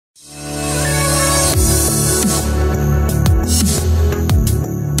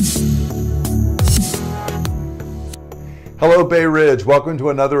Hello, Bay Ridge. Welcome to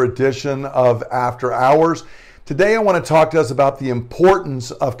another edition of After Hours. Today, I want to talk to us about the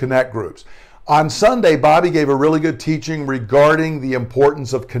importance of connect groups. On Sunday, Bobby gave a really good teaching regarding the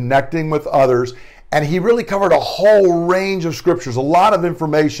importance of connecting with others, and he really covered a whole range of scriptures, a lot of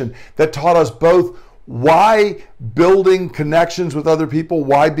information that taught us both why building connections with other people,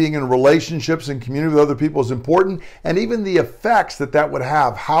 why being in relationships and community with other people is important, and even the effects that would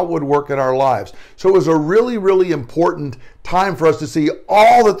have, how it would work in our lives. So it was a really, really important time for us to see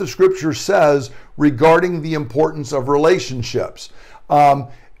all that the scripture says regarding the importance of relationships.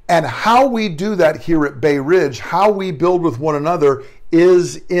 And how we do that here at Bay Ridge, how we build with one another,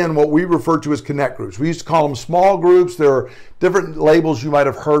 is in what we refer to as connect groups. We used to call them small groups. There are different labels you might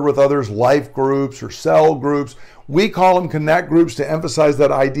have heard with others, life groups or cell groups. We call them connect groups to emphasize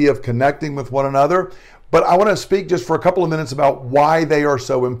that idea of connecting with one another. But I want to speak just for a couple of minutes about why they are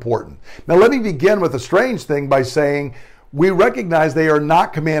so important. Now, let me begin with a strange thing by saying we recognize they are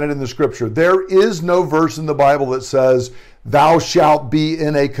not commanded in the scripture. There is no verse in the Bible that says, "Thou shalt be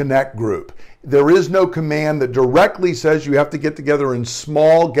in a connect group." There is no command that directly says you have to get together in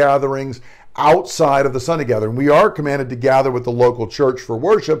small gatherings outside of the Sunday gathering. We are commanded to gather with the local church for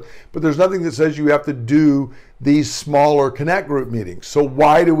worship, but there's nothing that says you have to do these smaller connect group meetings. So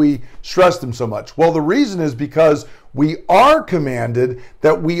why do we stress them so much? Well, the reason is because we are commanded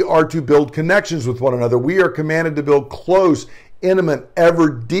that we are to build connections with one another. We are commanded to build close, intimate, ever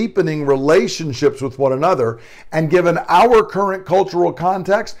deepening relationships with one another. And given our current cultural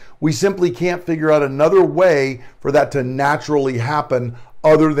context, we simply can't figure out another way for that to naturally happen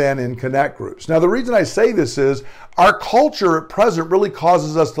other than in connect groups. Now, the reason I say this is our culture at present really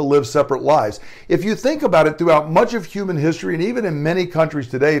causes us to live separate lives. If you think about it, throughout much of human history, and even in many countries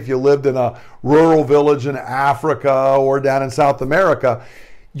today, if you lived in a rural village in Africa or down in South America,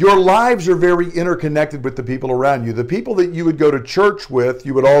 your lives are very interconnected with the people around you. The people that you would go to church with,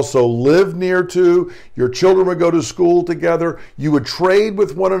 you would also live near to. Your children would go to school together. You would trade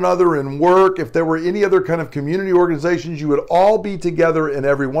with one another in work. If there were any other kind of community organizations, you would all be together in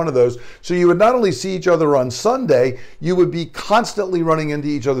every one of those. So you would not only see each other on Sunday, you would be constantly running into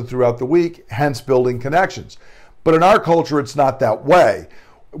each other throughout the week, hence building connections. But in our culture, it's not that way.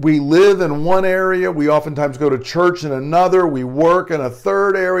 We live in one area, we oftentimes go to church in another, we work in a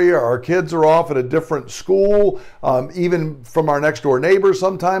third area, our kids are off at a different school, even from our next door neighbors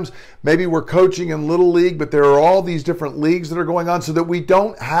sometimes. Maybe we're coaching in Little League, but there are all these different leagues that are going on so that we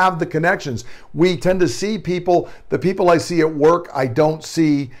don't have the connections. We tend to see people, the people I see at work, I don't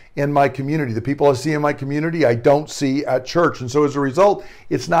see in my community. The people I see in my community, I don't see at church. And so as a result,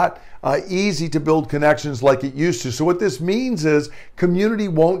 it's not easy to build connections like it used to. So what this means is community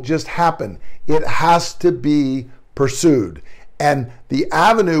won't just happen. It has to be pursued. And the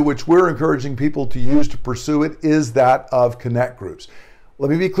avenue which we're encouraging people to use to pursue it is that of connect groups.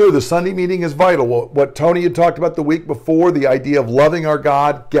 Let me be clear, the Sunday meeting is vital. What Tony had talked about the week before, the idea of loving our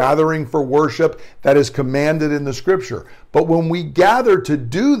God, gathering for worship, that is commanded in the scripture. But when we gather to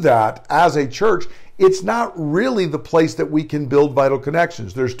do that as a church, it's not really the place that we can build vital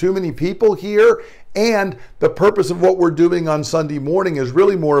connections. There's too many people here, and the purpose of what we're doing on Sunday morning is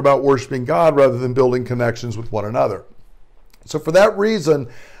really more about worshiping God rather than building connections with one another. So for that reason,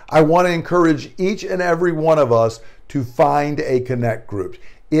 I want to encourage each and every one of us to find a connect group.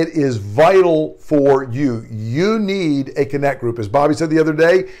 It is vital for you. You need a connect group. As Bobby said the other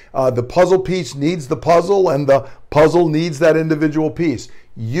day, the puzzle piece needs the puzzle and the puzzle needs that individual piece.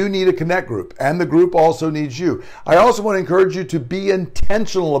 You need a connect group, and the group also needs you. I also want to encourage you to be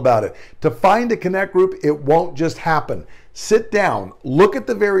intentional about it. To find a connect group, it won't just happen. Sit down, look at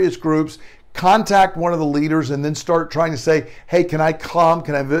the various groups, contact one of the leaders, and then start trying to say, hey, can I come?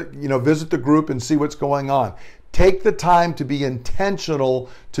 Can I visit the group and see what's going on? Take the time to be intentional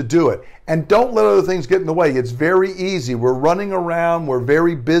to do it. And don't let other things get in the way. It's very easy. We're running around. We're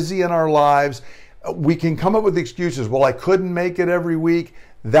very busy in our lives. We can come up with excuses. Well, I couldn't make it every week.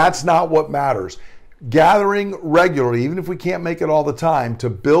 That's not what matters. Gathering regularly, even if we can't make it all the time, to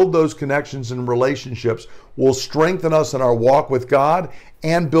build those connections and relationships will strengthen us in our walk with God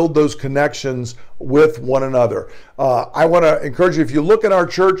and build those connections with one another. I want to encourage you, if you look at our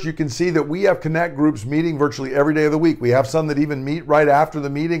church, you can see that we have connect groups meeting virtually every day of the week. We have some that even meet right after the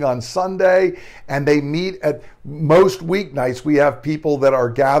meeting on Sunday, and they meet at most weeknights. We have people that are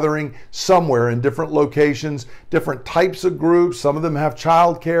gathering somewhere in different locations, different types of groups. Some of them have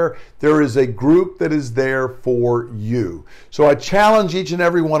childcare. There is a group that is there for you. So I challenge each and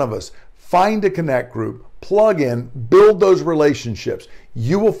every one of us, find a connect group, plug in, build those relationships.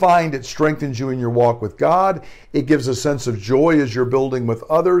 You will find it strengthens you in your walk with God. It gives a sense of joy as you're building with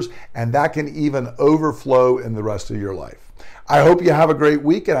others, and that can even overflow in the rest of your life. I hope you have a great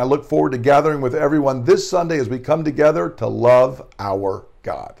week, and I look forward to gathering with everyone this Sunday as we come together to love our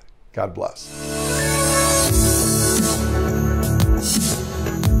God. God bless.